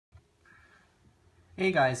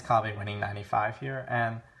Hey guys, Kabe winning 95 here,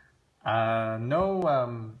 and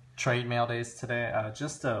no trade mail days today.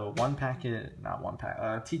 Just a one packet, not one pack,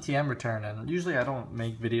 TTM return. And usually I don't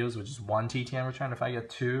make videos with just one TTM return. If I get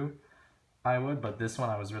two, I would, but this one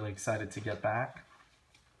I was really excited to get back.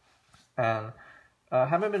 And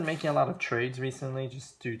haven't been making a lot of trades recently,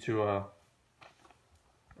 just due to oh,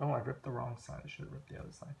 I ripped the wrong side. I should have ripped the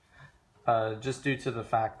other side. Just due to the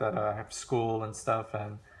fact that I have school and stuff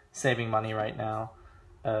and saving money right now.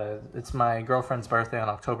 It's my girlfriend's birthday on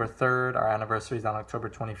October 3rd. Our anniversary is on October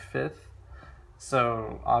 25th.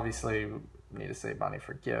 So obviously we need to save money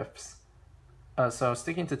for gifts. So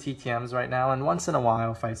sticking to TTMs right now, and once in a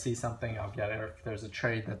while if I see something I'll get it, or if there's a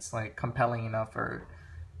trade that's like compelling enough or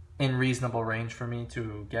in reasonable range for me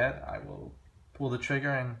to get, I will pull the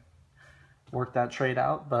trigger and work that trade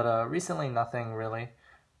out. But recently nothing really.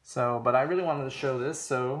 So, but I really wanted to show this,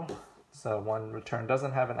 so one return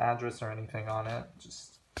doesn't have an address or anything on it,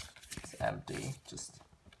 just it's empty.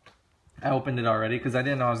 I opened it already because I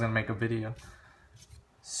didn't know I was gonna make a video.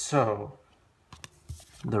 So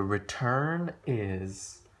the return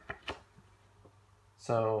is,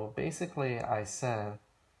 so basically I said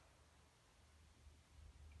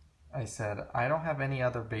I don't have any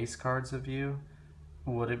other base cards of you.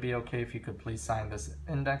 Would it be okay if you could please sign this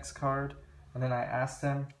index card? And then I asked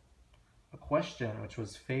him a question, which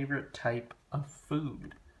was favorite type of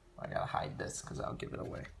food. I gotta hide this because I'll give it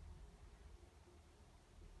away.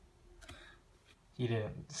 He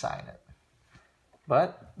didn't sign it.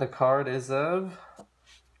 But the card is of,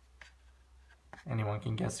 anyone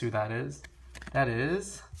can guess who that is? That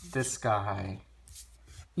is this guy,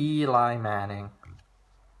 Eli Manning.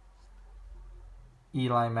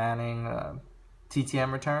 Eli Manning,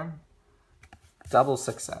 TTM return, double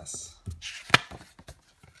success.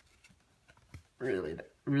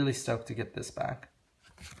 Really stoked to get this back.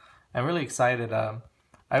 I'm really excited.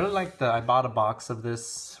 I really like I bought a box of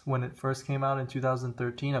this when it first came out in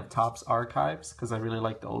 2013 of Topps Archives because I really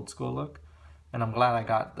like the old school look, and I'm glad I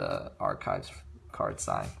got the Archives card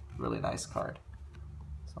signed. Really nice card.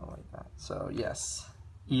 Something like that. So yes,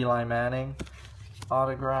 Eli Manning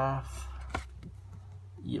autograph.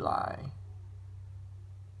 Eli.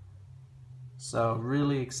 So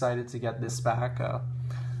really excited to get this back.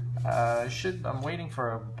 I'm waiting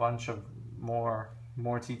for a bunch of more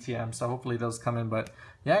TTM, so hopefully those come in. But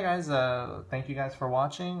yeah guys, thank you guys for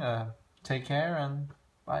watching. Take care and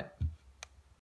bye.